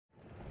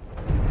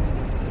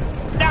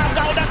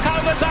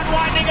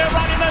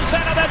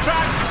center of the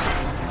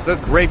track. The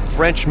great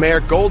French mare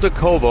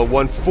Goldikova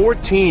won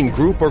 14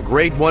 Group or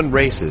Grade 1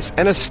 races,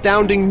 an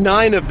astounding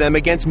 9 of them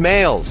against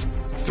males.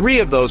 3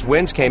 of those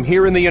wins came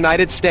here in the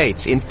United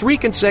States in 3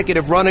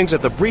 consecutive runnings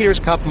at the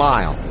Breeders' Cup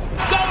Mile.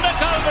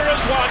 Goldikova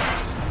has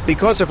won.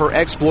 Because of her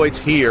exploits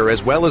here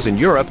as well as in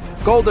Europe,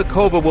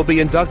 Goldikova will be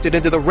inducted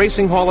into the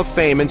Racing Hall of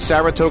Fame in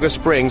Saratoga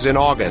Springs in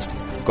August.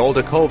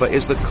 Goldikova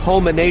is the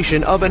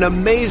culmination of an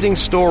amazing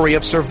story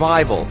of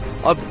survival,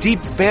 of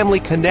deep family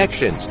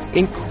connections,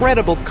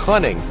 incredible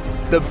cunning,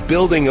 the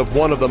building of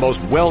one of the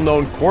most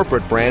well-known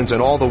corporate brands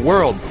in all the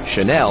world,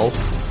 Chanel,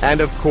 and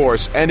of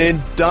course, an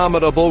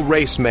indomitable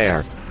race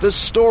mare. The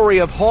story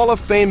of Hall of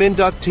Fame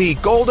inductee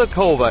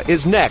Goldikova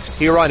is next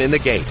here on In the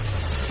Gate.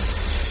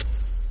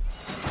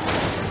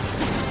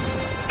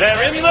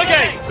 They're in the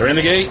gate. They're in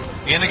the gate.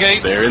 In the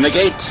gate. They're in the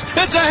gate.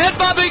 It's a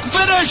head-bobbing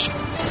finish.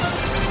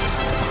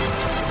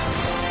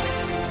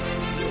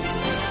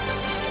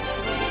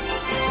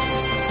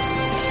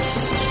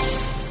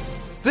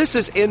 This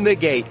is In the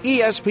Gate,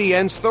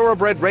 ESPN's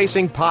Thoroughbred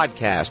Racing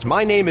podcast.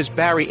 My name is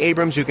Barry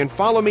Abrams. You can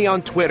follow me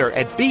on Twitter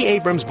at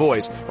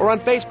 @BAbramsVoice or on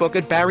Facebook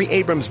at Barry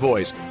Abrams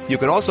Voice. You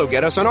can also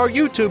get us on our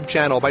YouTube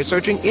channel by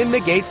searching In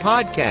the Gate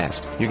Podcast.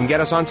 You can get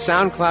us on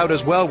SoundCloud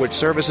as well, which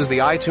services the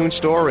iTunes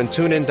Store and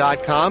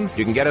TuneIn.com.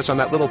 You can get us on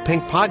that little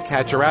pink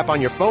podcatcher app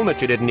on your phone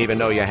that you didn't even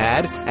know you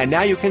had. And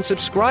now you can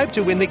subscribe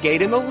to In the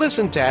Gate in the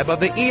Listen tab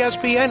of the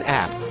ESPN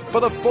app. For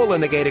the full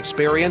In the Gate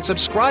experience,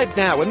 subscribe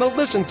now in the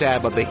Listen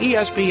tab of the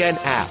ESPN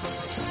app.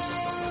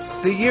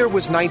 The year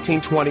was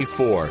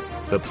 1924.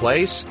 The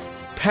place?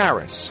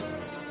 Paris.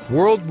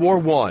 World War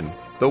I,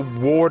 the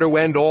war to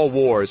end all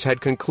wars,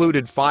 had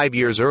concluded 5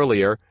 years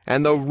earlier,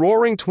 and the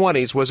Roaring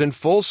 '20s was in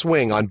full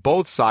swing on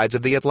both sides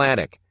of the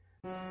Atlantic.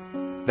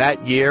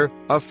 That year,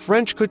 a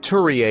French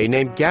couturier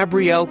named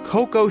Gabrielle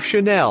Coco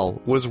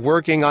Chanel was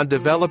working on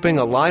developing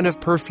a line of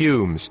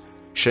perfumes.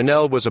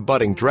 Chanel was a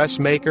budding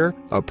dressmaker,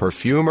 a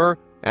perfumer,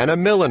 and a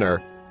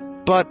milliner,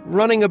 but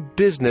running a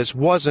business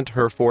wasn't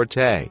her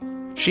forte.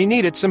 She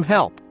needed some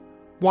help,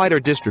 wider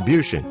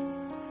distribution.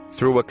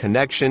 Through a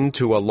connection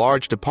to a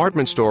large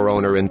department store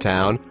owner in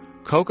town,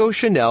 Coco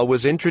Chanel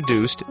was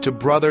introduced to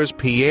brothers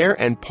Pierre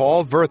and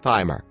Paul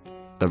Wertheimer.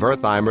 The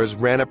Wertheimers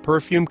ran a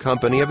perfume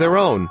company of their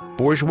own,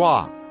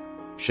 Bourgeois.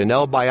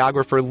 Chanel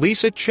biographer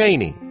Lisa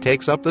Cheney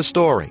takes up the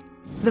story.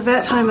 The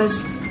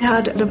Wertheimers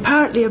had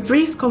apparently a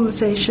brief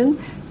conversation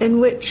in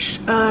which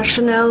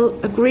Chanel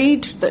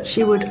agreed that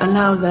she would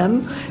allow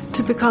them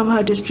to become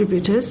her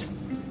distributors.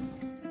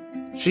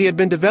 She had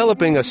been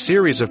developing a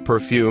series of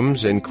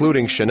perfumes,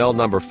 including Chanel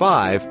No.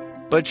 5,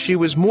 but she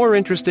was more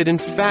interested in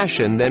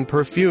fashion than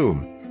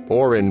perfume,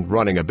 or in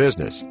running a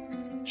business.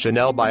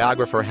 Chanel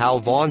biographer Hal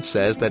Vaughn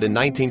says that in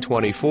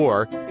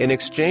 1924, in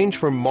exchange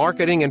for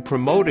marketing and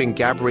promoting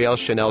Gabrielle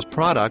Chanel's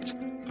products,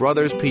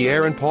 brothers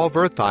Pierre and Paul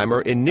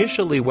Wertheimer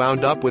initially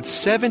wound up with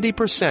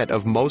 70%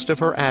 of most of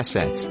her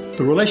assets.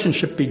 The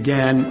relationship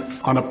began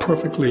on a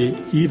perfectly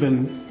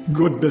even,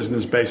 good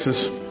business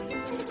basis.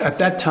 At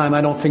that time, I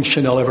don't think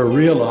Chanel ever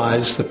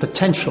realized the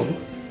potential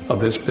of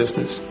this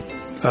business.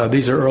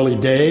 These are early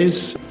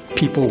days.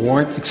 People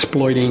weren't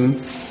exploiting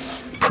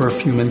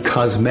perfume and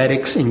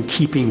cosmetics in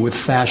keeping with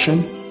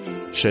fashion.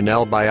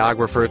 Chanel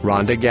biographer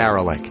Rhonda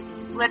Garelick.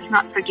 Let's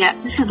not forget,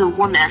 this is a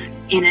woman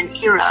in an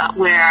era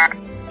where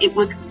it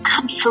was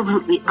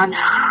absolutely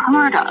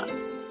unheard of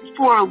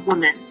for a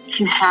woman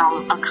to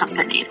helm a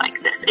company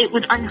like this. It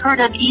was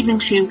unheard of even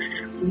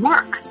to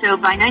work. So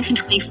by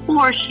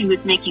 1924, she was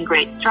making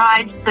great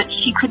strides, but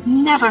she could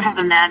never have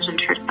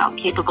imagined herself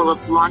capable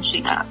of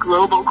launching a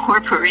global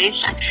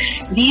corporation.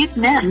 These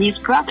men, these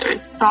brothers,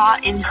 saw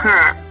in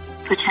her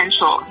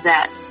potential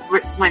that,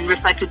 when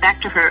reflected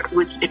back to her,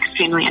 was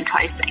extremely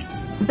enticing.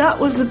 That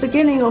was the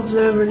beginning of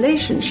the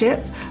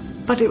relationship,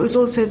 but it was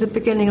also the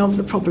beginning of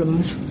the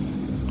problems.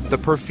 The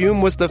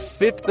perfume was the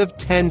 5th of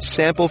 10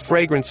 sample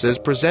fragrances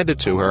presented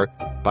to her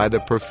by the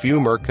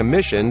perfumer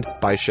commissioned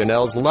by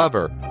Chanel's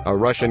lover, a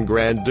Russian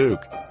Grand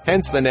Duke,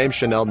 hence the name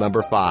Chanel No.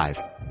 5.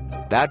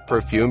 That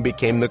perfume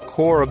became the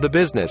core of the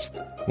business,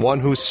 one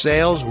whose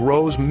sales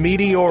rose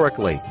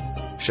meteorically.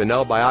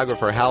 Chanel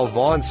biographer Hal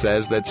Vaughn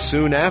says that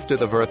soon after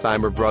the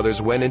Wertheimer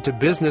brothers went into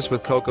business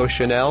with Coco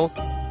Chanel,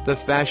 the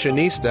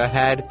fashionista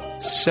had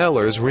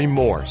seller's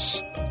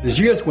remorse. As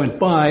years went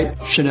by,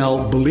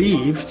 Chanel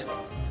believed,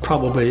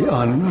 probably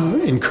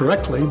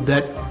incorrectly,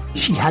 that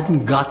she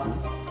hadn't gotten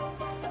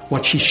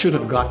what she should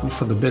have gotten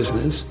for the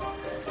business,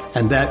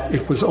 and that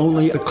it was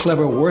only the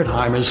clever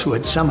Wertheimers who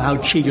had somehow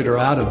cheated her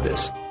out of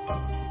this.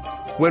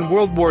 When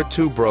World War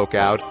II broke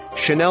out,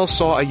 Chanel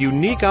saw a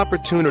unique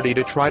opportunity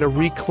to try to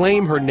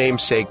reclaim her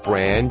namesake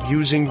brand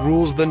using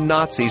rules the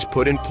Nazis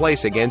put in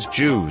place against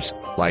Jews,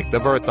 like the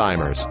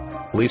Wertheimers.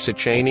 Lisa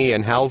Cheney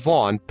and Hal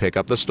Vaughn pick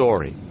up the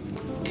story.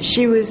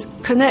 She was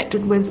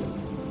connected with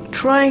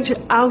trying to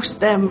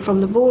oust them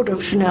from the board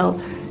of Chanel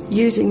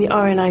using the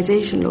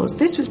Aryanization laws.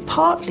 This was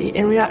partly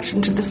in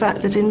reaction to the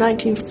fact that in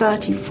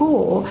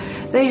 1934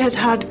 they had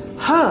had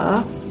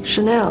her,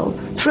 Chanel,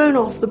 thrown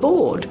off the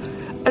board.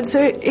 And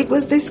so it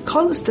was this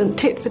constant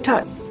tit for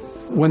tat.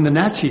 When the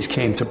Nazis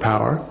came to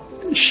power,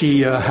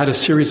 she had a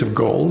series of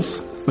goals.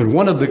 And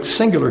one of the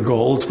singular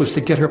goals was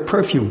to get her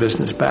perfume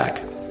business back.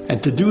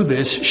 And to do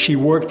this, she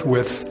worked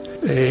with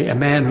a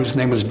man whose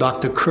name was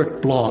Dr.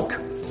 Kurt Blanc.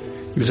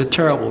 He was a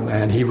terrible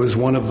man. He was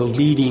one of the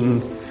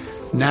leading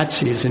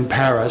Nazis in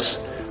Paris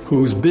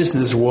whose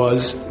business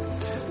was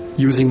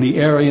using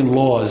the Aryan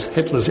laws,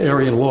 Hitler's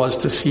Aryan laws,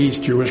 to seize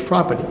Jewish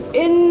property.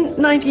 In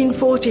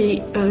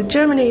 1940,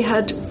 Germany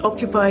had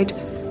occupied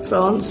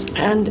France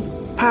and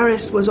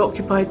Paris was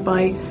occupied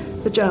by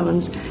the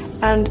Germans.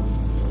 And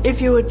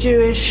if you were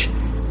Jewish,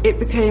 it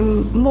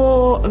became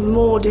more and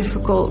more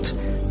difficult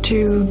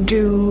to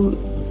do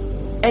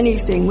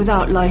anything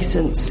without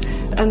license.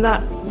 And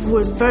that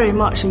was very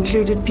much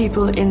included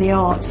people in the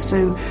arts,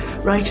 so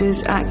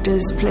writers,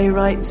 actors,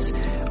 playwrights,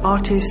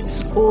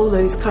 artists, all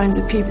those kinds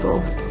of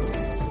people.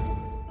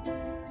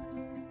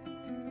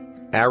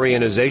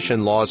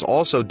 Aryanization laws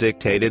also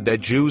dictated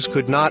that Jews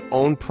could not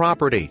own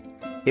property.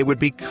 It would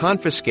be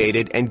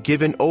confiscated and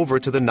given over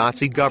to the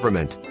Nazi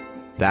government.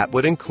 That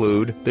would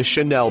include the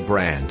Chanel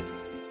brand.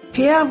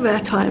 Pierre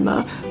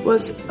Wertheimer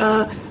was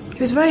he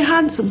was very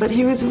handsome, but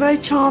he was a very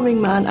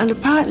charming man and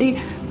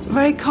apparently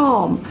very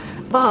calm.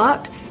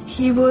 But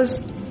he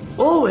was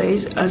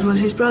always, as was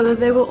his brother,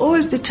 they were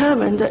always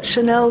determined that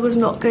Chanel was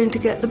not going to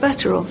get the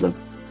better of them.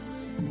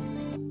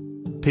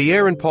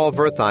 Pierre and Paul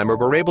Wertheimer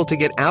were able to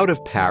get out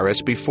of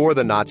Paris before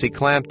the Nazi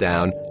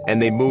clampdown,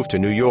 and they moved to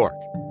New York.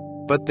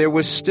 But there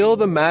was still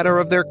the matter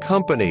of their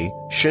company,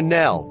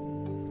 Chanel.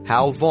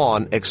 Hal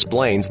Vaughn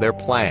explains their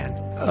plan.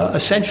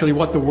 Essentially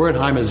what the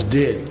Wertheimers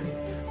did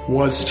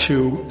was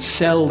to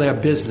sell their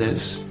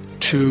business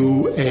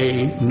to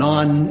a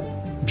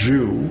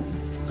non-Jew,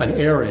 an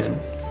Aryan.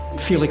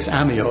 Felix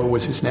Amiot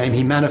was his name.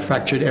 He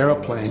manufactured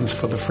airplanes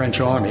for the French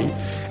army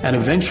and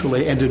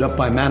eventually ended up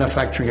by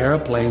manufacturing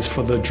airplanes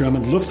for the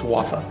German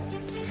Luftwaffe.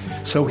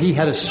 So he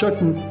had a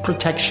certain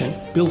protection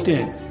built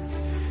in.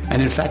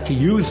 And in fact, he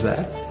used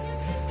that.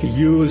 He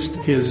used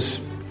his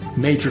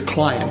major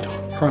client,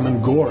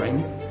 Hermann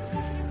Göring,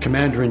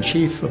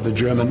 commander-in-chief of the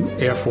German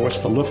Air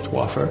Force, the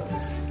Luftwaffe,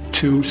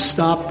 to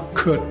stop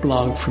Kurt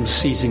Blanc from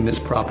seizing this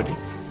property.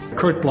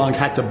 Kurt Blanc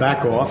had to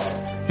back off,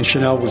 and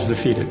Chanel was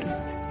defeated.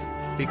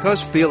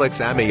 Because Felix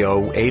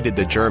Amiot aided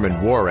the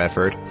German war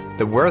effort,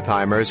 the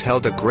Wertheimers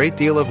held a great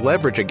deal of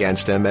leverage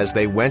against him as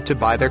they went to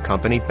buy their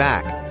company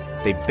back.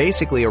 They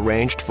basically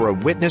arranged for a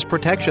witness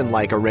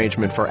protection-like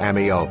arrangement for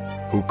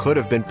Amiot, who could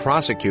have been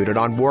prosecuted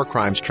on war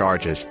crimes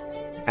charges.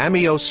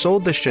 Amiot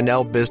sold the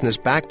Chanel business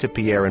back to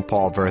Pierre and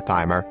Paul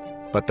Wertheimer,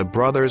 but the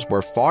brothers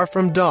were far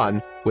from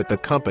done with the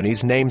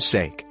company's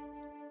namesake.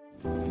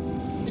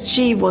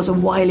 She was a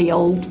wily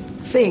old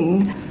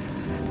thing,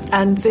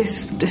 and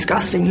this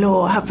disgusting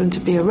law happened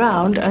to be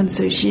around, and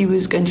so she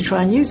was going to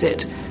try and use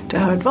it to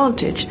her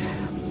advantage.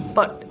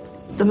 But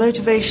the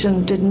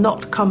motivation did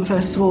not come,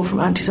 first of all, from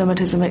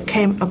anti-Semitism. It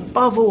came,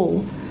 above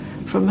all,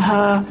 from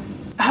her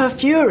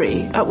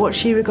fury at what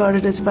she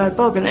regarded as a bad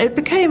bargain. It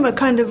became a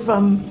kind of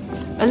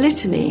a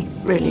litany,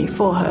 really,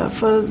 for her,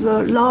 for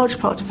the large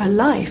part of her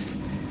life,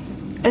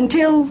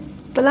 until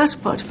the latter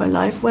part of her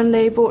life, when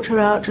they brought her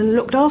out and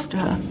looked after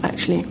her,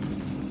 actually.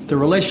 The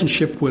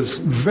relationship was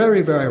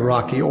very, very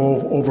rocky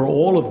over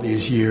all of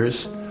these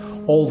years,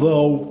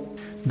 although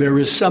there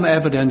is some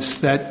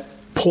evidence that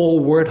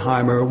Paul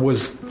Wertheimer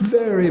was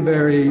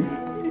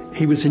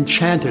he was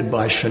enchanted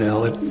by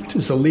Chanel, it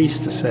is the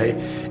least to say,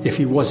 if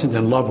he wasn't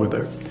in love with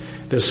her.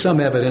 There's some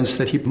evidence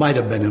that he might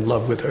have been in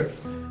love with her.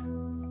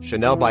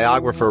 Chanel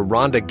biographer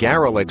Rhonda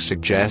Garelick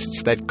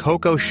suggests that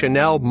Coco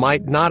Chanel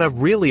might not have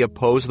really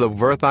opposed the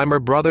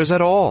Wertheimer brothers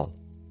at all.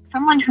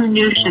 Someone who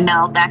knew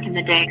Chanel back in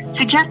the day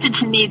suggested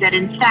to me that,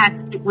 in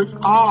fact, it was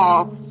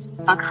all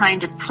a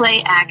kind of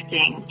play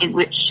acting in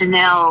which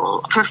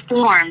Chanel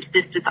performed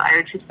this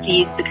desire to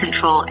seize the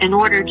control in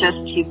order just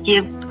to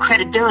give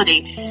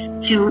credibility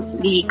to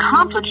the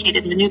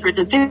complicated maneuver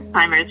the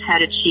Wertheimers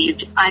had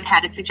achieved. I've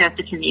had it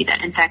suggested to me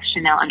that, in fact,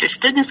 Chanel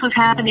understood this was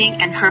happening,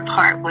 and her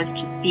part was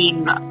just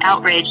being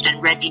outraged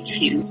and ready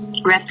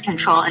to wrest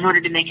control in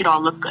order to make it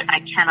all look good. I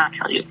cannot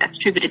tell you if that's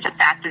true, but it's a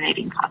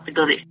fascinating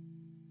possibility.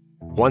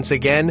 Once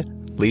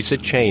again, Lisa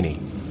Cheney.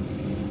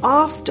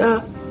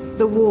 After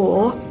the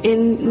war,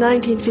 in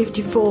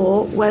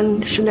 1954,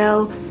 when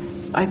Chanel,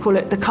 I call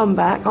it the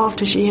comeback,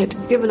 after she had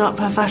given up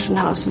her fashion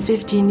house for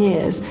 15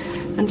 years,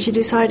 and she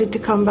decided to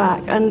come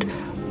back, and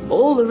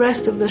all the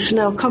rest of the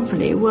Chanel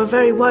company were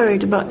very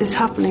worried about this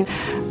happening,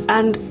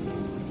 and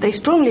they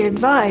strongly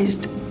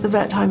advised the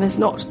Wertheimers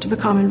not to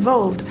become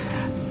involved.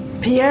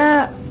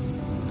 Pierre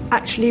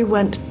actually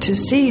went to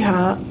see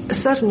her,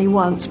 certainly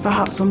once,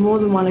 perhaps on more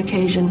than one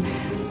occasion,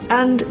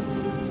 and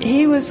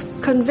he was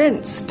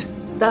convinced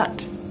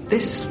that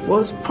this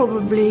was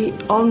probably,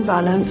 on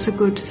balance, a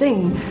good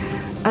thing.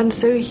 And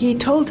so he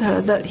told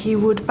her that he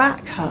would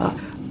back her.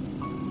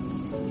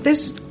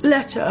 This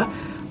letter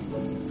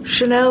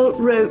Chanel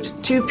wrote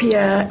to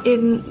Pierre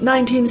in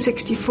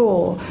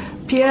 1964.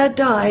 Pierre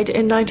died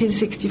in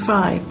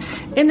 1965.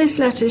 In this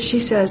letter she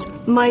says,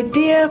 "My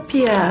dear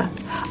Pierre,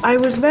 I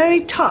was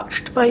very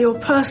touched by your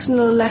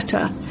personal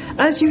letter.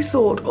 As you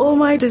thought, all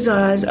my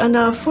desires are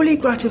now fully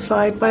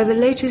gratified by the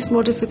latest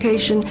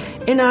modification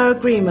in our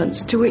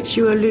agreements to which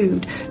you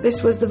allude.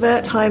 This was the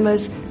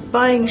Wertheimers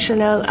buying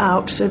Chanel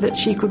out so that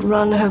she could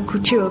run her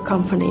couture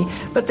company.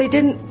 But they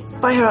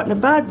didn't buy her out in a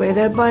bad way.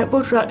 They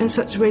bought her out in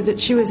such a way that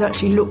she was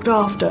actually looked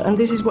after. And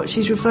this is what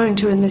she's referring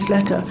to in this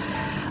letter.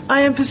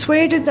 I am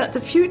persuaded that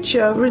the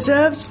future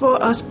reserves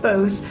for us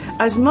both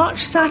as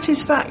much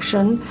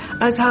satisfaction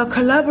as our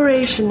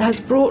collaboration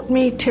has brought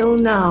me till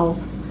now.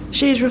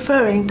 She is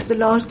referring to the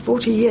last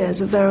 40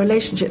 years of their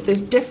relationship, this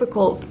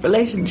difficult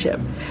relationship.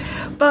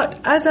 But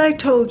as I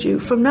told you,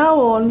 from now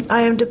on,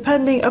 I am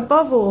depending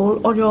above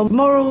all on your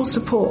moral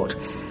support.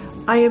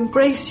 I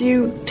embrace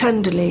you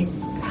tenderly.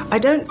 I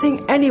don't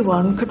think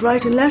anyone could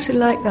write a letter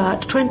like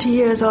that 20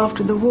 years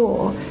after the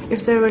war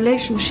if their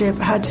relationship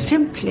had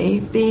simply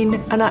been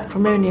an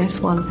acrimonious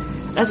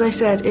one. As I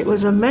said, it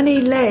was a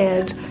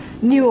many-layered,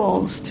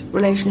 nuanced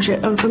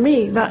relationship, and for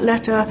me, that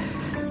letter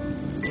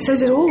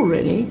says it all,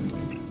 really.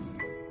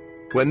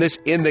 When this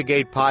In the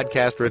Gate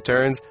podcast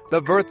returns,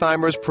 the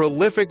Wertheimers'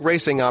 prolific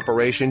racing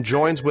operation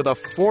joins with a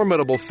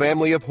formidable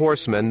family of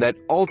horsemen that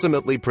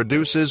ultimately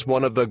produces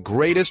one of the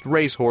greatest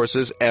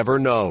racehorses ever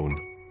known.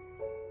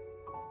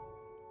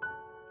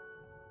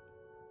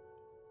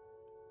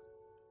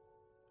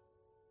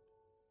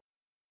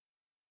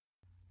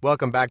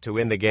 Welcome back to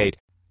In the Gate.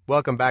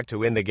 Welcome back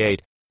to In the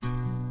Gate.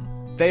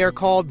 They are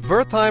called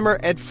Wertheimer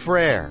et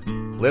Frère,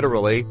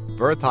 literally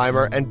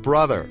Wertheimer and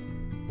brother.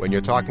 When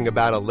you're talking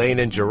about Elaine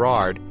and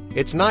Gerard,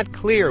 it's not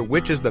clear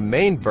which is the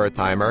main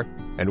Wertheimer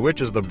and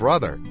which is the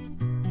brother.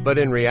 But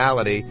in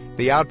reality,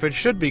 the outfit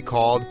should be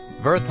called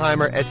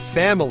Wertheimer et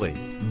Family,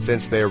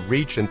 since their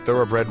reach in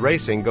thoroughbred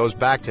racing goes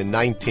back to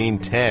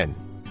 1910.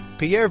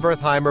 Pierre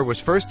Wertheimer was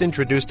first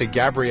introduced to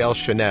Gabrielle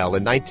Chanel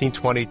in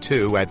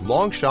 1922 at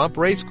Longchamp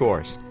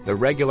Racecourse, the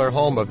regular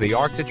home of the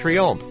Arc de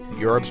Triomphe,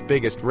 Europe's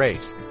biggest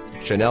race.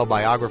 Chanel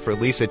biographer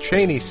Lisa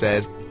Cheney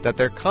says that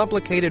their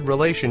complicated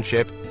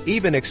relationship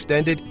even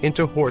extended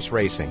into horse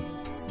racing.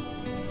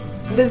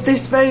 There's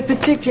this very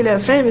particular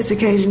famous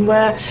occasion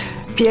where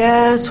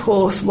Pierre's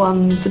horse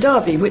won the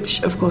Derby,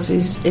 which of course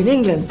is in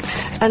England,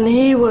 and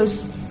he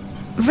was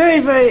very,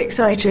 very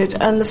excited,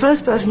 and the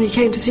first person he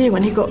came to see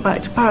when he got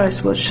back to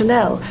Paris was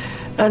Chanel,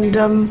 and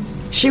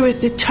she was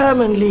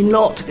determinedly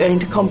not going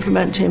to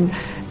compliment him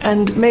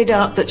and made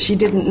out that she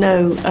didn't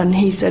know, and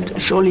he said,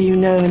 "Surely you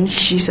know," and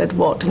she said,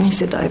 "What?" And he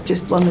said, "I've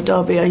just won the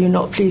Derby, are you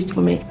not pleased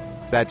for me?"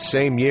 That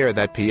same year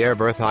that Pierre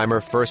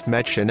Wertheimer first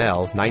met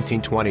Chanel,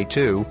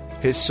 1922,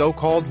 his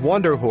so-called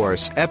wonder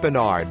horse,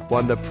 Epinard,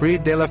 won the Prix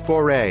de la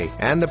Forêt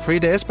and the Prix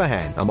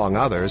d'Ispahan, among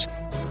others.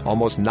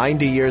 Almost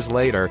 90 years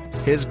later,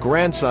 his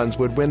grandsons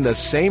would win the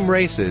same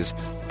races,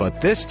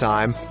 but this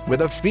time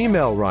with a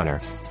female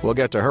runner. We'll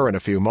get to her in a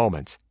few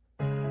moments.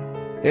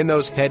 In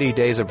those heady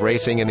days of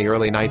racing in the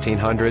early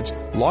 1900s,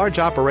 large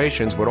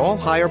operations would all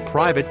hire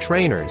private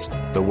trainers,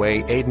 the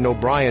way Aidan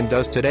O'Brien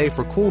does today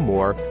for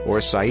Coolmore,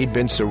 or Saeed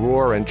bin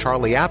Surur and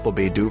Charlie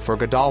Appleby do for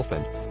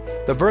Godolphin.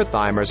 The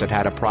Wertheimers had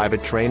had a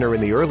private trainer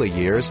in the early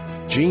years,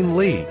 Gene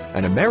Lee,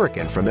 an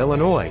American from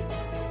Illinois.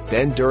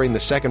 Then, during the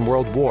Second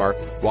World War,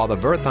 while the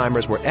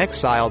Wertheimers were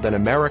exiled in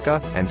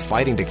America and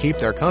fighting to keep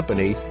their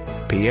company,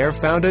 Pierre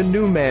found a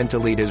new man to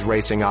lead his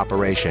racing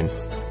operation,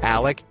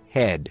 Alec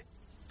Head.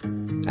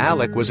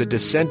 Alec was a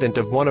descendant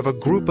of one of a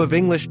group of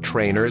English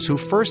trainers who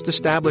first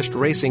established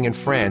racing in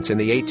France in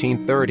the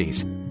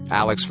 1830s.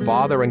 Alec's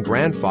father and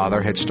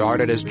grandfather had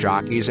started as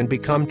jockeys and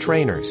become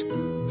trainers.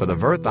 For the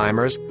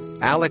Wertheimers,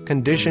 Alec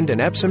conditioned an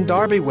Epsom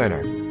Derby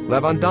winner,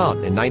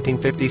 Levendant, in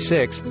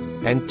 1956,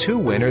 and two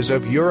winners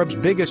of Europe's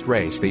biggest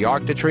race, the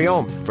Arc de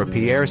Triomphe, for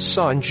Pierre's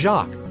son,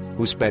 Jacques,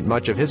 who spent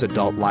much of his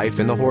adult life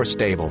in the horse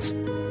stables.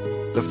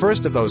 The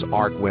first of those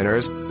Arc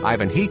winners,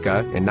 Ivan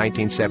Hika, in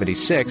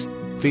 1976,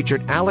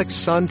 featured Alec's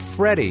son,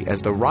 Freddie,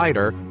 as the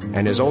rider,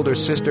 and his older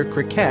sister,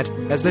 Cricket,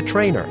 as the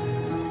trainer.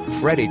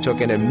 Freddie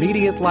took an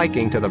immediate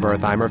liking to the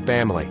Wertheimer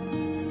family.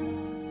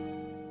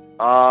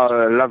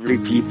 Lovely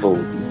people,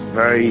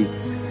 very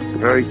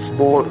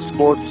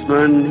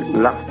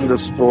sportsmen, loving the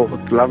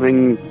sport,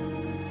 loving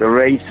the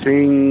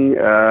racing,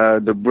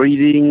 the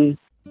breeding.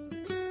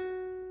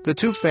 The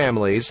two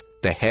families,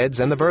 the Heads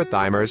and the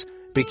Wertheimers,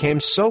 became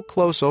so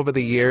close over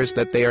the years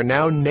that they are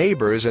now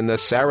neighbors in the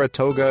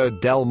Saratoga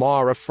Del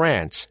Mar of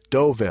France,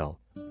 Deauville.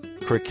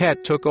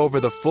 Cricket took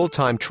over the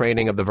full-time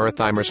training of the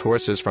Wertheimers'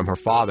 horses from her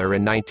father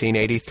in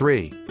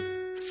 1983.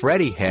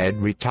 Freddie Head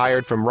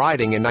retired from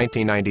riding in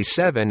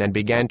 1997 and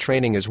began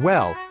training as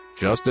well,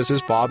 just as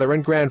his father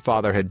and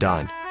grandfather had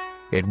done.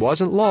 It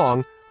wasn't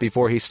long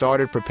before he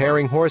started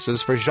preparing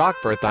horses for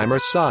Jacques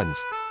Wertheimer's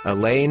sons,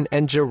 Elaine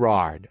and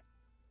Gerard.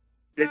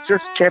 They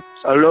just kept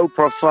a low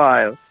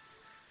profile.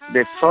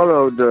 They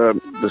followed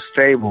the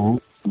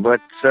stable,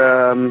 but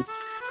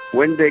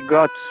when they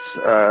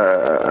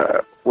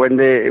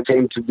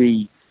came to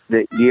be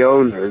the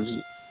owners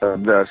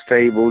of the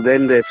stable,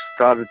 then they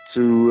started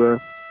to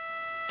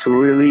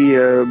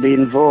really be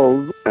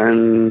involved,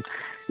 and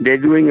They're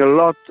doing a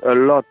lot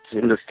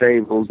in the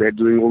stable. They're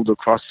doing all the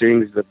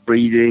crossings, the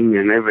breeding,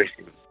 and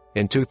everything.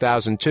 In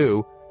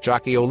 2002,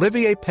 jockey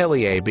Olivier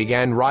Pellier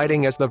began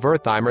riding as the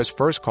Wertheimers'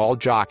 first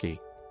called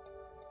jockey.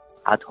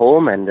 At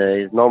home, and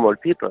it's normal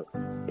people.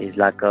 It's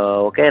like,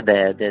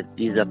 there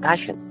is a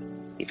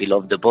passion. If you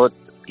love the boat,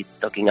 it's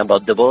talking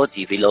about the boat.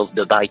 If you love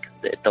the bike,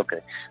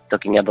 they're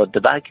talking about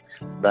the bike.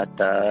 But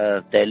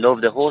they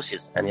love the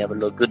horses, and they have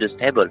a good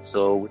stable.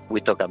 So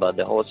we talk about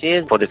the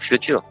horses for the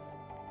future.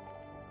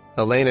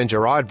 Elaine and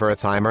Gerard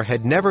Wertheimer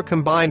had never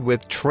combined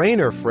with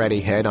trainer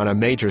Freddie Head on a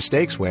major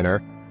stakes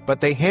winner,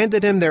 but they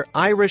handed him their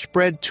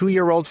Irish-bred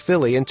 2-year-old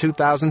filly in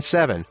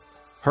 2007.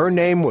 Her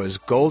name was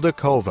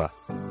Goldikova.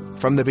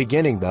 From the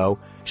beginning, though,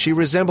 she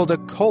resembled a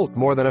colt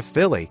more than a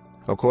filly,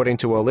 according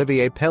to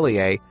Olivier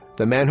Pellier,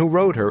 the man who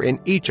rode her in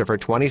each of her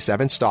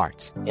 27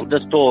 starts. In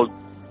the stall,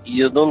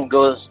 you don't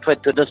go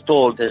straight to the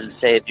stall to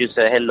say just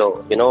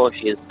hello. You know,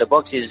 the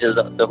box is just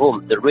the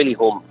home, the really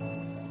home,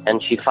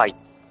 and she fights.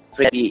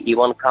 Freddie, he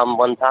won't come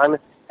one time,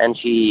 and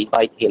she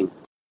fight him.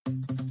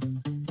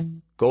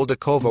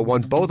 Goldikova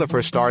won both of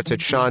her starts at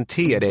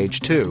Chantilly at age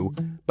 2,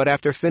 but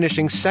after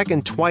finishing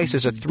second twice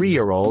as a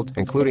 3-year-old,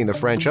 including the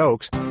French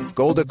Oaks,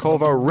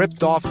 Goldikova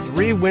ripped off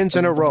 3 wins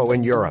in a row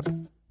in Europe.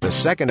 The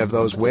second of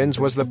those wins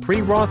was the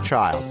Prix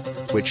Rothschild,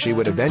 which she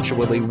would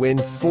eventually win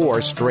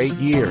 4 straight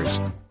years.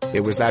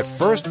 It was that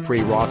first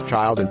Prix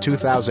Rothschild in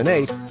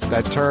 2008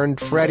 that turned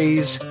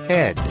Freddie's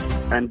head.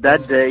 And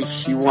that day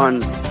she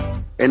won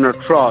in a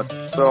trot,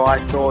 so I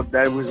thought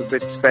that was a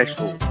bit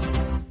special.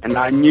 And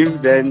I knew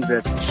then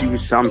that she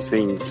was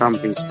something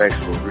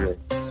special, really.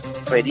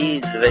 Freddie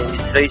is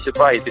very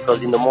surprised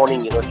because in the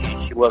morning,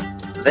 she worked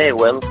very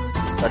well,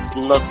 but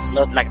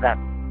not like that.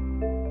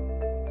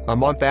 A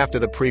month after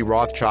the Prix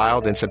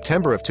Rothschild, in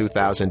September of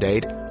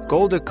 2008,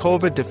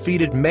 Goldikova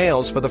defeated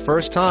males for the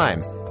first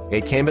time.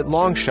 It came at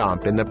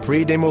Longchamp in the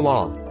Prix des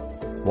Moulins.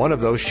 One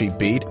of those she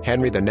beat,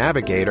 Henry the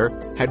Navigator,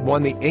 had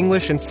won the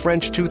English and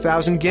French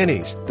 2,000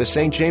 guineas, the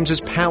St. James's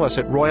Palace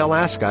at Royal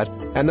Ascot,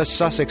 and the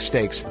Sussex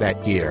Stakes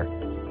that year.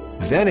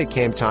 Then it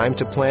came time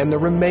to plan the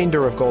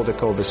remainder of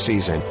Goldikova's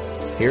season.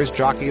 Here's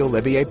jockey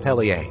Olivier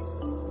Pellier.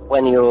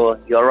 When you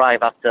arrive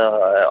after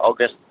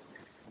August,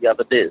 you have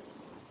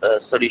a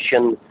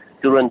solution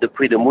to run the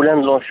Prix de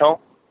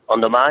Moulins-Longchamp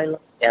on the mile,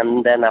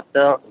 and then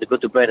after, you go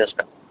to Breeders'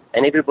 Cup.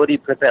 And everybody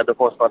prepared the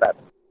horse for that.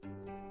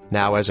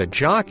 Now, as a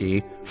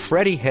jockey,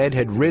 Freddie Head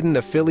had ridden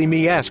the filly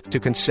Miesque to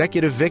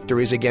consecutive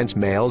victories against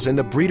males in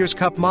the Breeders'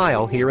 Cup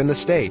Mile here in the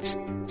States.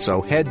 So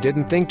Head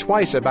didn't think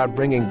twice about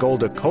bringing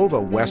Goldikova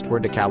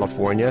westward to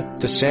California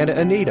to Santa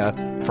Anita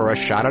for a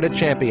shot at a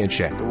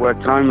championship. The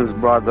Wertheimer's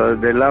brother,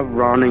 they love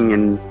running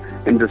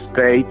in the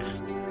States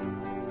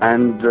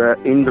and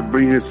in the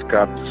Breeders'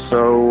 Cup.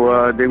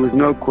 So there was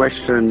no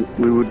question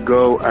we would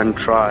go and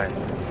try.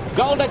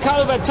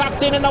 Goldikova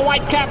tucked in the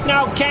white cap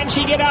now. Can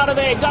she get out of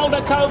there?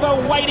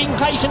 Goldikova waiting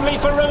patiently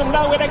for room.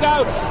 Nowhere to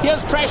go.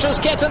 Here's Precious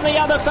Kitten, the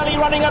other filly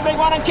running a big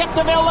one. And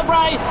Capdeville the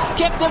grey.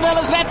 Capdeville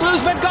is let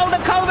loose, but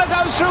Goldikova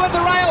goes through at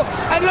the rail.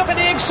 And look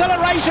at the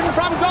acceleration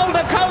from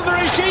Goldikova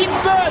as she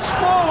bursts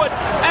forward.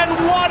 And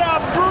what a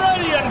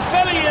brilliant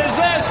filly is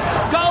this.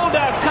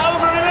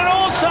 Goldikova in an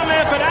awesome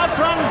effort.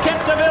 Outrun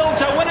Capdeville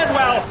to win it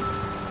well.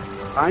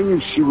 I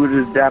knew she would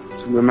adapt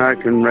to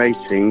American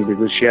racing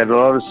because she had a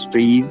lot of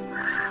speed.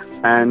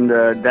 And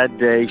that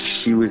day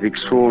she was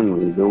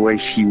extraordinary, the way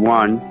she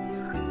won,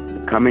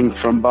 coming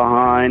from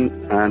behind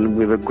and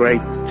with a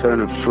great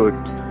turn of foot.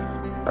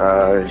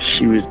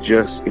 She was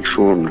just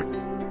extraordinary.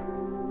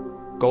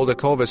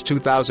 Goldikova's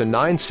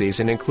 2009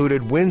 season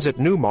included wins at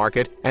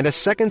Newmarket and a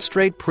second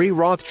straight Prix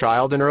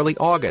Rothschild in early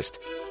August.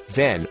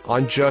 Then,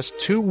 on just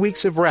 2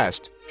 weeks of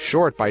rest,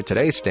 short by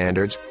today's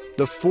standards,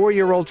 the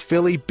 4-year-old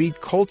filly beat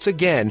colts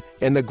again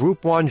in the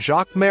Group 1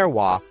 Jacques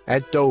Merrois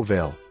at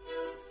Deauville.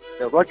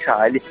 The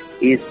Rothschild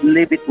is a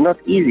little bit not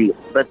easy,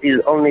 but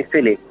is only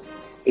filly.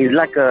 It's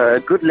like a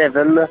good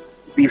level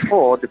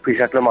before the Prix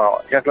Jacques Le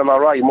Marois. Jacques Le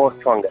Marois is more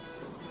stronger.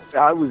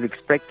 I was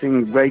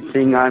expecting great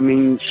thing. I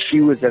mean,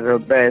 she was at her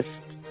best.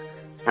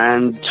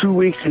 And 2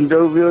 weeks in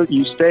Deauville,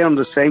 you stay on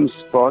the same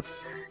spot.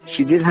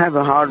 She did have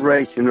a hard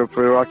race in her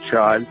Prix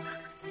Rothschild,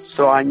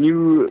 so I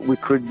knew we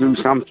could do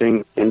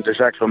something in the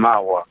Jacques Le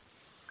Marois.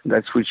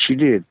 That's what she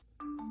did.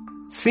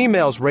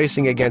 Females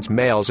racing against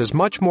males is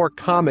much more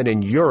common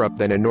in Europe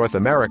than in North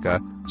America,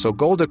 so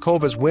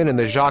Goldikova's win in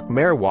the Jacques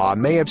Merrois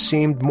may have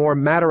seemed more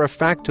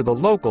matter-of-fact to the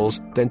locals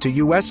than to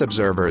U.S.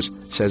 observers,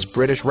 says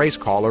British race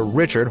caller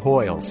Richard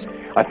Hoyles.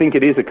 I think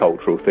it is a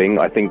cultural thing.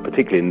 I think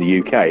particularly in the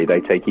UK, they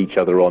take each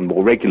other on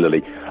more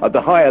regularly. At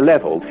the higher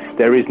level,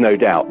 there is no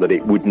doubt that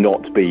it would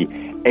not be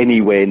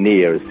anywhere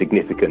near as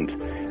significant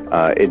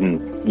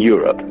in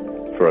Europe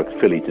for a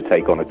filly to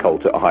take on a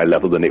colt at a high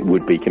level than it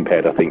would be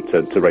compared, I think,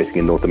 to racing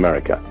in North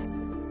America.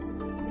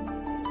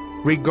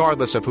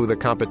 Regardless of who the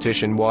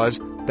competition was,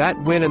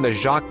 that win in the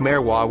Jacques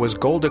Merrois was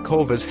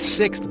Goldikova's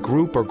 6th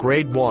Group or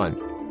Grade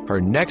 1. Her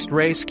next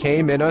race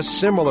came in a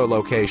similar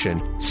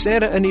location,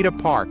 Santa Anita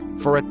Park,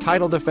 for a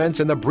title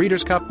defense in the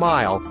Breeders' Cup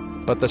Mile,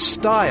 but the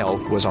style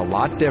was a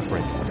lot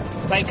different.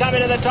 They come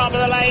into the top of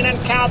the lane and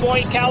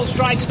Cowboy Cal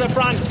strikes the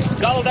front.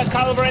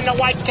 Goldikova in the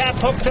white cap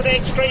hooked to the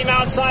extreme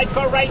outside.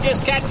 Courageous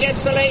Cat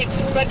gets the lead,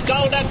 but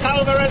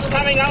Goldikova is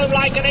coming home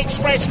like an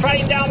express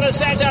train down the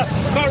centre.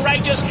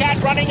 Courageous Cat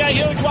running a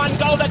huge one.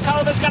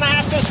 Goldikova's going to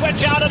have to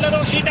switch out a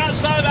little. She does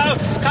so though.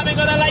 Coming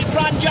with a late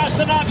run,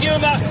 just enough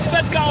humour,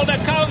 but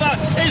Goldikova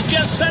is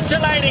just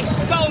scintillating.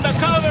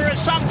 Goldikova is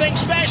something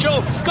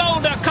special.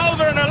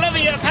 Goldikova and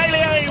Olivia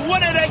Pallier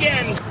win it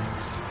again.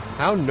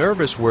 How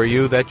nervous were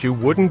you that you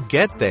wouldn't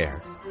get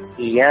there?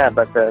 Yeah,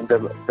 but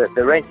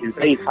the race is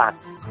very fast.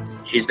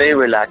 She's very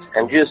relaxed.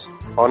 And just,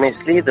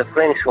 honestly, the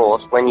French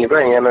horse, when you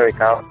run in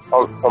America,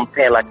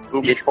 compare like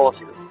English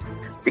horses.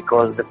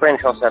 Because the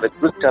French horses have a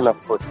good turn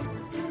of foot.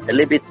 A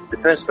little bit, the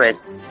first race,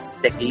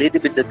 take a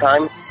little bit of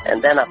time,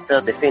 and then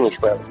after they finish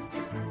well.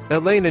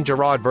 Elaine and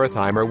Gerard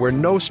Wertheimer were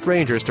no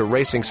strangers to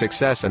racing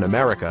success in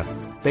America.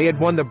 They had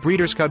won the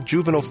Breeders' Cup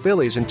Juvenile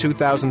Fillies in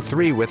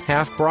 2003 with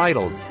Half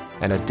Bridled,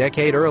 and a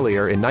decade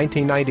earlier, in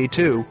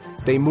 1992,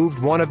 they moved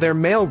one of their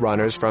male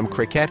runners from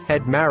Cricket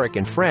Head Marek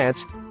in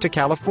France to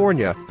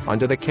California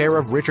under the care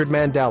of Richard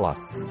Mandela.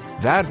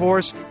 That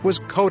horse was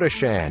Coco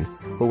Chanel,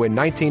 who in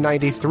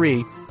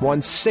 1993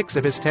 won 6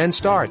 of his 10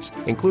 starts,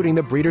 including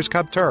the Breeders'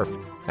 Cup Turf,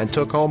 and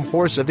took home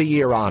Horse of the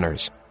Year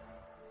honors.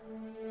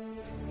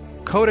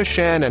 Coco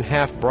Chanel and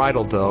Half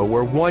Bridled, though,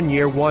 were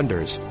one-year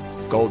wonders.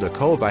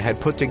 Goldikova had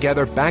put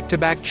together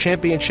back-to-back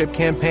championship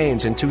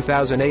campaigns in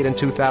 2008 and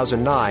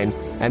 2009,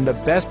 and the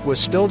best was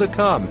still to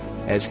come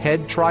as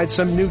Head tried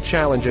some new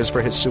challenges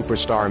for his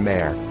superstar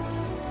mare.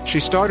 She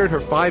started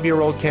her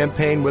 5-year-old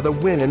campaign with a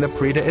win in the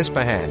Prix de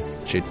Ispahan.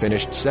 She'd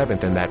finished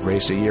 7th in that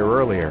race a year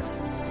earlier.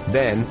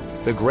 Then,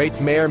 the great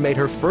mare made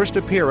her first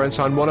appearance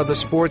on one of the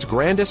sport's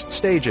grandest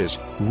stages,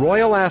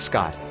 Royal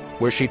Ascot,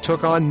 where she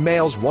took on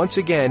males once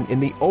again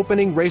in the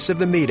opening race of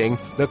the meeting,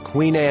 the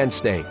Queen Anne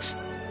Stakes.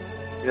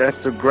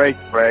 That's a great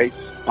race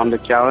on the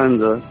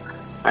calendar,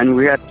 and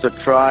we had to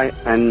try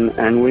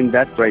and win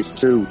that race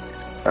too.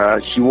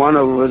 She won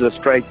over the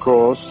straight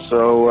course,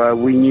 so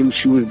we knew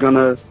she was going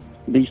to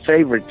be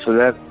favorite for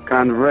that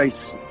kind of race.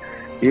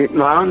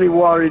 My only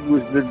worry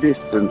was the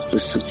distance.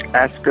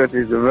 Ascot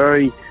is a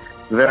very,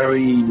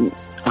 very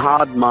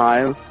hard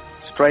mile,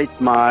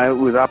 straight mile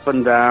with up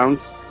and downs,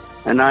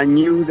 and I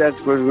knew that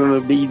was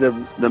going to be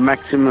the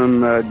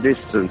maximum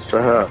distance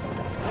for her.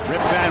 Rip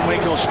Van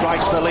Winkle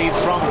strikes the lead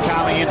from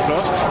Calming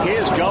Influence.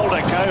 Here's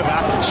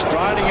Goldikova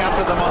striding up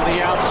to them on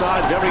the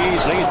outside very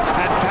easily,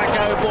 and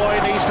Paco Boy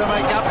needs to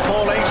make up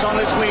 4 lengths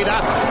on his leader,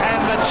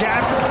 and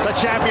the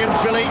champion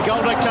filly,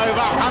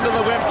 Goldikova, under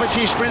the whip, but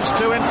she sprints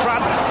 2 in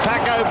front.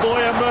 Paco Boy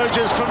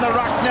emerges from the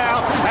ruck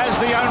now as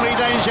the only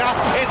danger.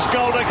 It's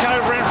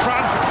Goldikova in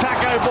front.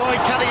 Paco Boy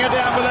cutting her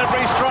down with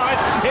every stride.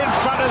 In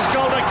front is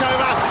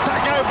Goldikova.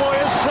 Paco Boy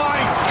is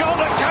flying.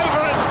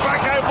 Goldikova and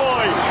Paco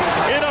Boy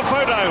in a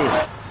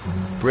photo.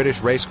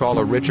 British race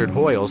caller Richard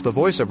Hoyles, the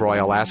voice of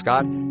Royal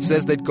Ascot,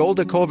 says that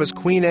Goldikova's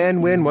Queen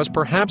Anne win was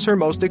perhaps her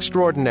most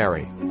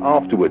extraordinary.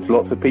 Afterwards,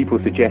 lots of people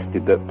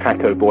suggested that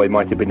Paco Boy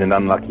might have been an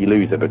unlucky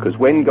loser, because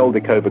when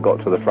Goldikova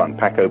got to the front,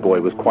 Paco Boy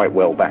was quite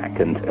well back,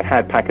 and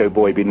had Paco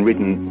Boy been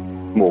ridden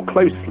more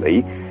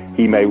closely,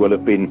 he may well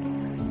have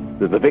been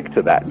the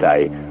victor that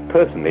day.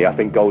 Personally, I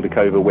think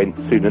Goldikova went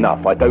soon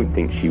enough. I don't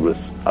think she was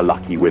a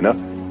lucky winner.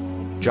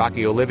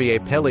 Jockey Olivier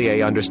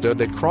Pellier understood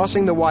that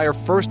crossing the wire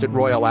first at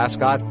Royal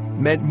Ascot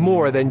meant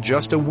more than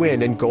just a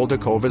win in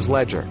Goldikova's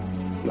ledger.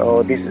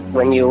 No, this is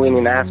when you win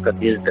in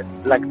Ascot is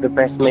like the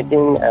best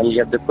meeting, and you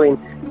have the queen,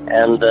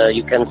 and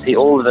you can see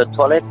all the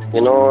toilet,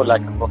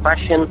 like for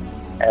fashion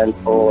and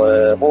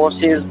for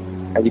horses,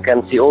 and you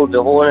can see all the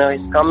owners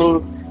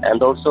coming,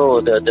 and also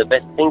the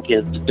best thing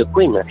is the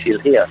queen, she's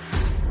here.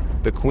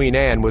 The Queen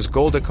Anne was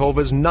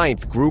Goldikova's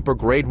 9th Group or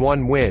Grade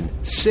 1 win,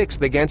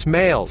 6th against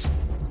males.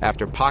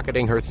 After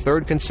pocketing her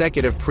 3rd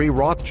consecutive Prix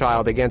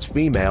Rothschild against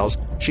females,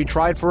 she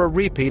tried for a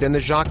repeat in the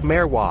Jacques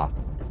Merrois.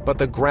 But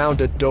the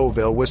ground at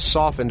Deauville was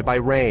softened by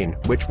rain,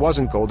 which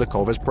wasn't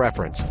Goldikova's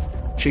preference.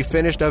 She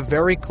finished a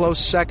very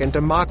close 2nd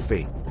to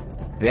Mockfee.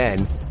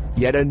 Then,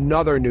 yet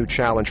another new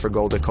challenge for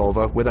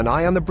Goldikova with an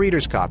eye on the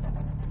Breeders' Cup.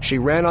 She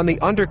ran on the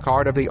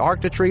undercard of the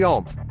Arc de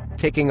Triomphe,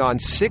 taking on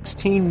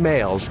 16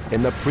 males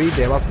in the Prix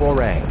de la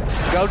Forêt.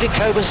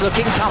 Goldikova's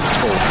looking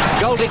comfortable.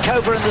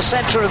 Goldikova in the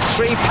centre of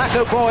 3,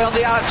 Paco Boy on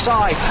the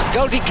outside.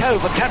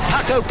 Goldikova, can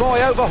Paco Boy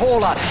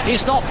overhaul her?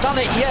 He's not done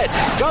it yet.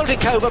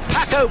 Goldikova,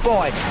 Paco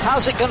Boy.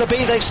 How's it going to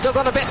be? They've still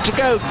got a bit to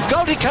go.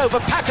 Goldikova,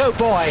 Paco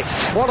Boy.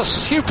 What a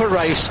super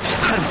race.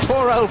 And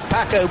poor old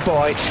Paco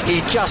Boy,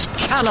 he just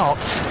cannot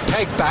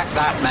peg back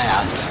that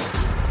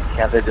mare. She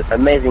has an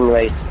amazing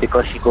race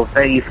because she goes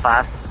very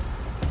fast.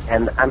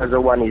 And another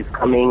one is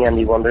coming, and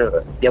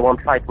they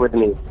won't fight with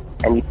me.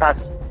 And he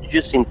passed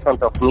just in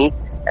front of me,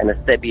 and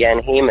I stay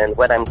behind him, and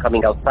when I'm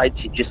coming outside,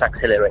 she just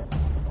accelerates.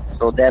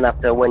 So then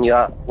after, when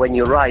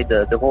you ride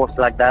the horse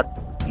like that,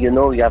 you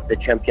have the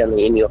champion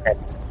in your hand.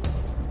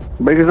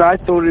 Because I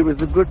thought it was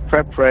a good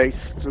prep race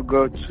to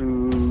go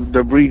to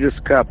the Breeders'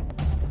 Cup.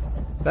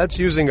 That's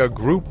using a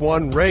Group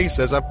 1 race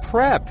as a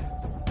prep.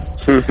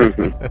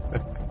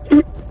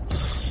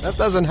 That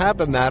doesn't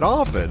happen that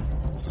often.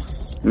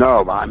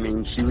 No, I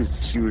mean, she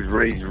was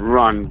ready to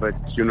run, but,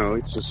 you know,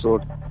 it's a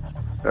sort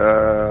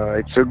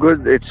it's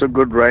a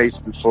good race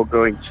before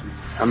going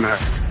to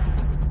America.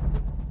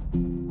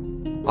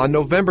 On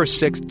November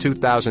 6,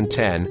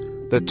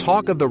 2010, the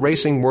talk of the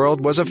racing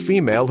world was a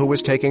female who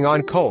was taking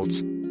on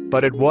colts.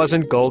 But it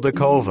wasn't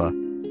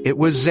Goldikova. It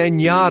was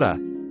Zenyatta,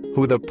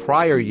 who the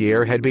prior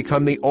year had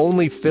become the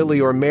only filly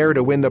or mare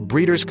to win the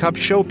Breeders' Cup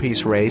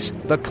showpiece race,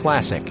 the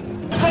Classic.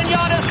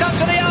 Zenyatta's come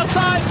to the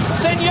outside.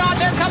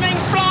 Zenyatta coming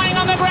flying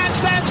on the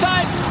grandstand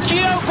side.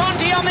 Gio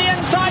Ponti on the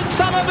inside.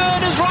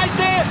 Summerbird is right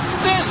there.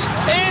 This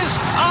is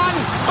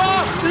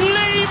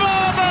unbelievable.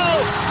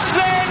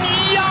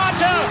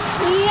 Zenyatta,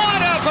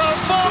 what a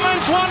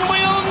performance. One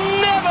we'll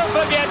never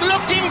forget.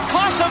 Looked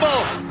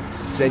impossible.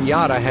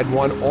 Zenyatta had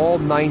won all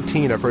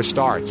 19 of her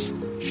starts.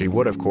 She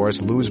would, of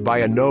course, lose by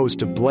a nose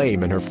to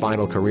Blame in her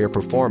final career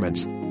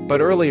performance. But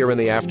earlier in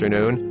the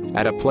afternoon,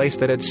 at a place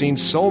that had seen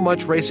so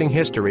much racing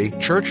history,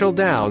 Churchill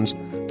Downs,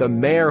 the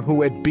mare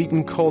who had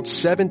beaten colts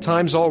 7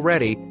 times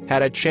already,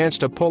 had a chance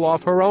to pull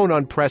off her own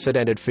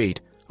unprecedented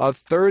feat, a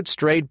 3rd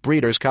straight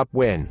Breeders' Cup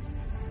win.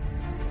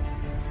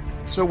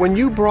 So when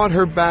you brought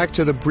her back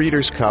to the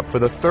Breeders' Cup for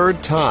the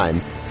 3rd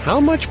time, how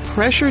much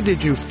pressure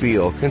did you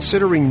feel,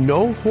 considering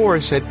no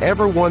horse had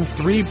ever won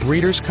 3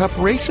 Breeders' Cup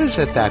races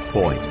at that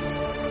point?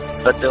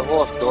 But the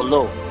horse don't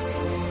know.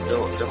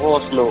 The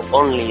horse know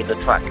only the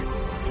track.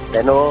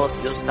 They know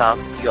you start,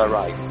 you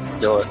arrive.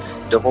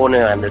 The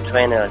owner and the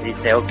trainer, they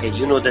say, okay,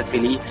 you know the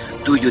filly,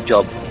 do your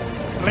job.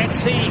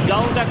 Let's see,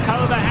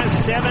 Goldikova has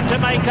 7 to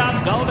make up.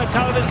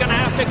 Goldikova's going to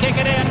have to kick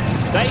it in.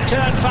 They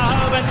turn for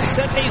home and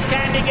Sydney's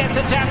Candy gets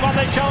a tap on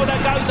the shoulder,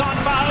 goes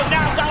on for home.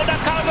 Now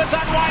Goldikova's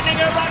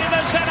unwinding her right in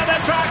the centre of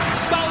the track.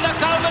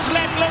 Goldikova's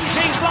let loose,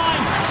 she's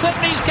flying.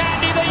 Sydney's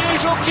Candy, the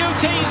usual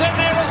QT's in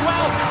there as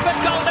well. But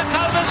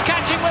Goldikova's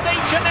catching with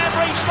each and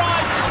every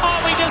stride.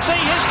 Are we to see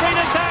history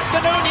this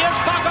afternoon?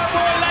 Here's Paco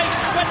Boy late,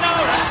 but no,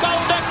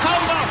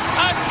 Goldikova,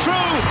 a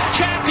true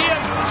champion.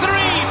 3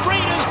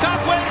 Breeders'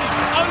 Cup wins.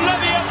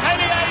 Olivia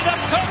Pellier, the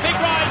perfect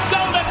ride.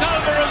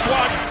 Goldikova has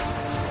won.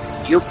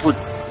 You put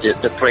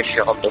the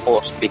pressure on the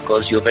horse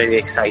because you're very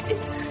excited,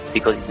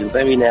 because you're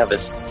very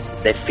nervous.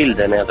 They feel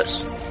the nervous.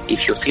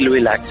 If you feel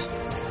relaxed,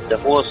 the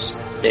horse,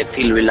 they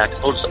feel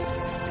relaxed also.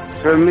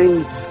 For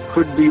me,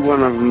 could be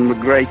one of the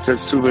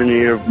greatest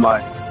souvenirs of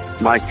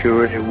my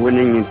career.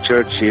 Winning in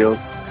Churchill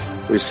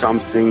was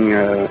something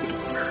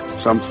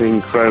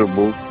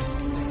incredible.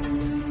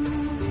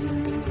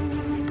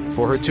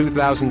 For her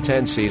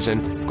 2010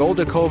 season,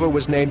 Goldikova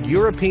was named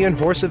European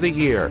Horse of the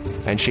Year,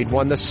 and she'd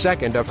won the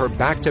 2nd of her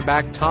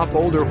back-to-back Top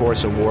Older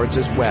Horse awards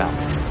as well.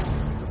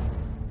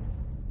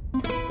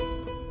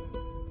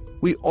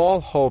 We all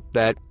hope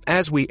that,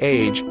 as we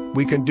age,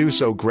 we can do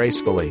so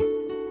gracefully.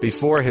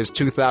 Before his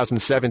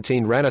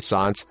 2017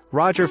 renaissance,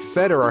 Roger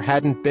Federer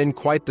hadn't been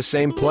quite the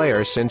same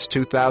player since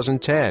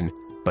 2010.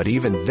 But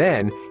even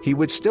then, he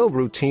would still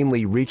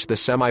routinely reach the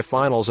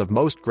semifinals of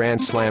most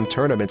Grand Slam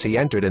tournaments he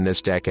entered in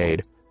this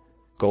decade.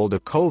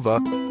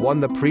 Goldikova won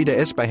the Prix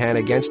d'Ispahan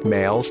against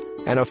males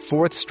and a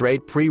 4th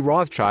straight Prix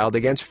Rothschild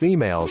against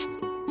females.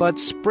 But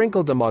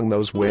sprinkled among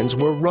those wins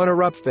were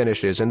runner-up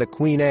finishes in the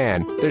Queen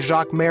Anne, the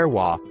Jacques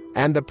Merrois,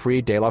 and the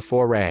Prix de la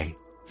Forêt.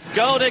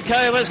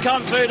 Goldikova's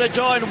come through to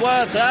join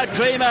Worth.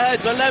 Dream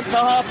Ahead's a length and a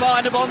half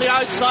behind him on the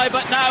outside,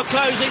 but now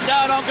closing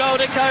down on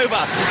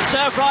Goldikova.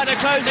 Surfrider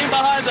closing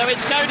behind them.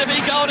 It's going to be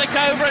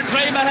Goldikova and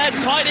Dream Ahead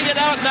fighting it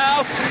out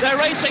now. They're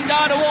racing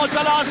down towards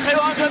the last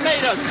 200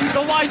 metres.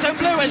 The white and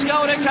blue is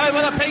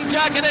Goldikova. The pink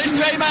jacket is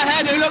Dream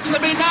Ahead, who looks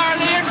to be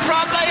narrowly in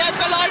front. They hit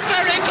the line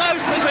very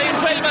close between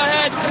Dream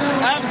Ahead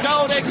and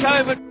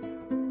Goldikova.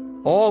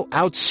 All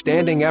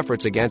outstanding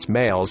efforts against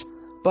males,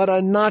 but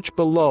a notch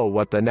below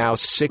what the now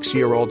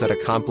 6-year-old had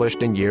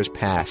accomplished in years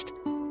past.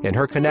 In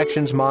her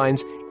connections'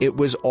 minds, it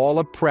was all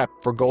a prep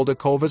for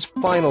Goldikova's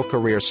final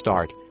career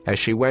start, as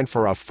she went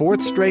for a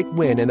 4th straight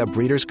win in the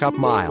Breeders' Cup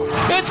Mile.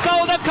 It's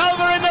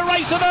Goldikova in the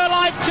race of her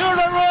life.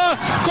 Tourallure,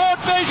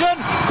 Court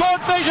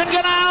Vision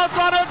going to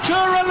outrun her.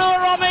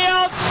 Tourallure on the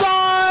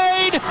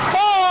outside.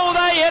 Oh,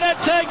 they hit it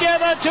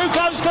together. Too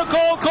close to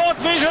call. Court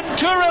Vision,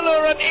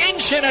 Tourallure, an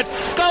inch in it.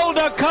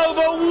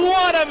 Goldikova,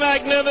 what a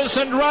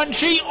magnificent run.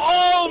 She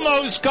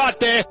almost got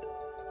there.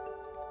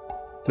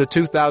 The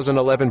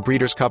 2011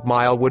 Breeders' Cup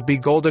Mile would be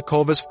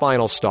Goldikova's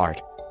final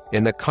start,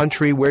 in the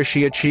country where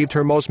she achieved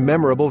her most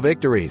memorable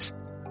victories.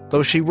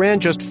 Though she ran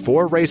just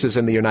 4 races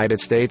in the United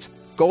States,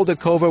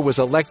 Goldikova was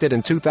elected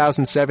in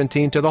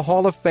 2017 to the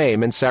Hall of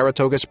Fame in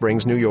Saratoga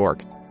Springs, New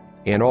York.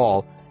 In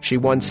all, she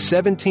won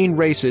 17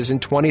 races in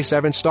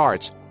 27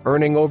 starts,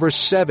 earning over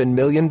 $7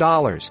 million.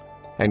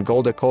 And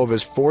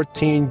Goldikova's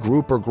 14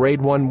 Group or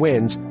Grade 1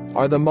 wins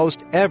are the most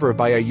ever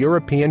by a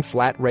European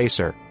flat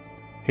racer.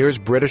 Here's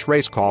British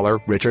race caller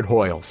Richard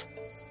Hoyles.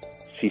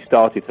 She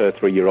started her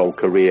 3-year-old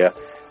career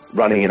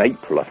running in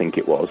April, I think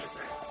it was,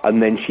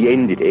 and then she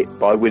ended it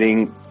by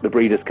winning the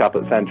Breeders' Cup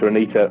at Santa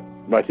Anita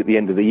right at the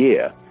end of the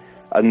year.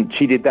 And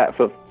she did that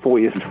for 4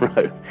 years in a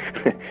row.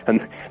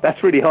 And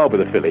that's really hard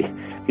with a filly,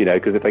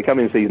 because if they come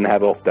in season and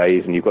have off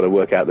days and you've got to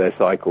work out their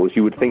cycles,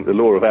 you would think the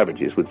law of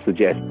averages would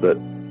suggest that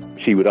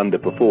she would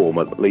underperform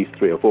at least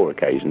 3 or 4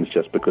 occasions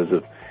just because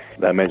of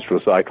their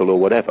menstrual cycle or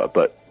whatever,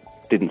 but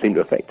didn't seem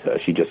to affect her.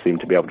 She just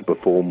seemed to be able to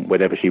perform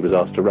whenever she was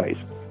asked to race.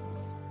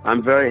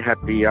 I'm very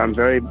happy. I'm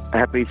very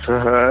happy for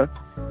her,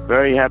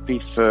 very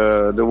happy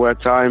for the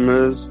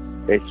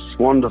Wertheimers. It's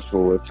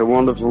wonderful. It's a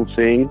wonderful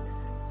thing.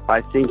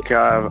 I think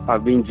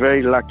I've been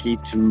very lucky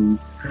to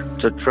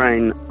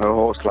train a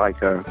horse like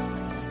her.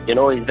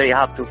 It's very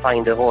hard to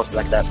find a horse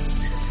like that.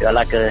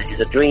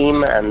 It's a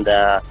dream, and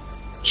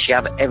she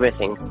have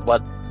everything.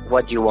 What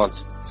do you want?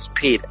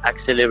 Speed,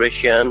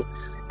 acceleration,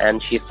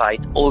 and she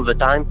fight all the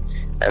time,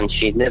 and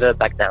she never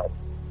back down.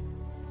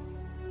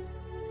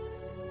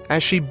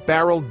 As she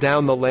barreled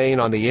down the lane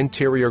on the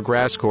interior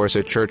grass course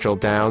at Churchill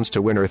Downs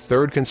to win her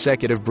 3rd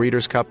consecutive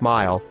Breeders' Cup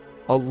Mile,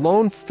 a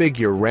lone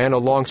figure ran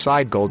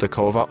alongside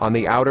Goldikova on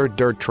the outer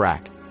dirt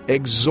track,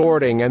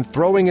 exhorting and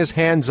throwing his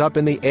hands up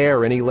in the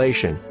air in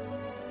elation.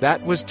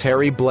 That was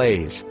Terry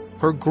Blaze,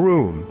 her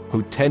groom,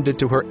 who tended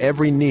to her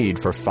every need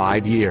for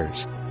 5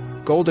 years.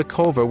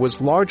 Goldikova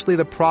was largely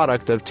the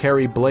product of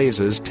Terry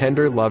Blaze's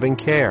tender, loving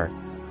care.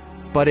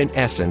 But in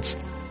essence,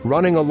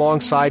 running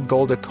alongside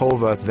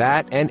Goldikova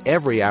that and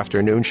every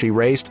afternoon she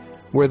raced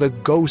were the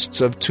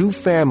ghosts of 2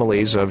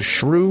 families of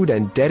shrewd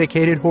and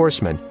dedicated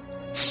horsemen,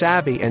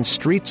 savvy and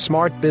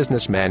street-smart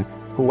businessmen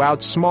who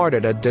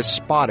outsmarted a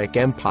despotic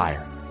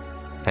empire.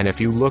 And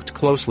if you looked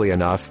closely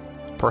enough,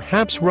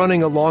 perhaps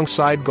running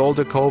alongside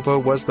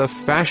Goldikova was the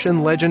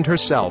fashion legend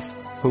herself,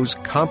 whose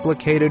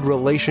complicated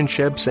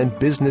relationships and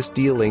business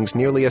dealings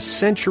nearly a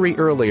century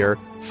earlier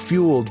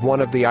fueled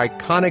one of the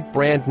iconic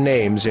brand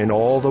names in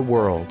all the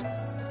world.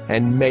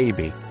 And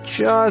maybe,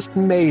 just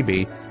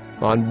maybe,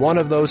 on one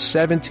of those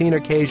 17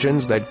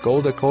 occasions that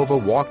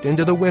Goldikova walked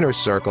into the winner's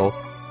circle,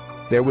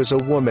 there was a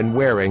woman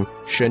wearing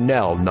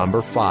Chanel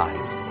No.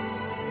 5.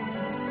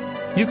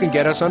 You can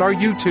get us on our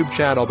YouTube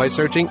channel by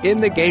searching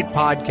In the Gate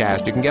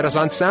Podcast. You can get us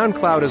on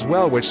SoundCloud as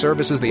well, which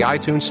services the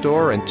iTunes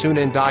Store and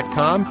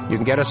TuneIn.com. You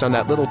can get us on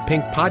that little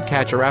pink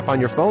podcatcher app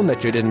on your phone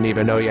that you didn't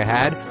even know you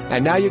had.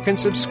 And now you can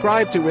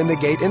subscribe to In the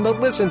Gate in the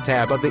Listen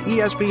tab of the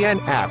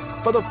ESPN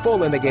app. For the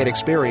full In the Gate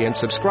experience,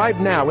 subscribe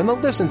now in the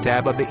Listen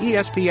tab of the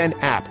ESPN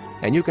app.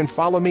 And you can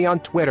follow me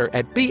on Twitter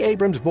at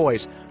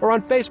 @BAbramsVoice or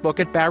on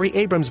Facebook at Barry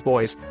Abrams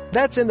Voice.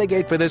 That's In the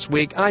Gate for this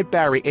week. I'm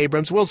Barry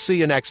Abrams. We'll see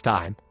you next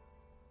time.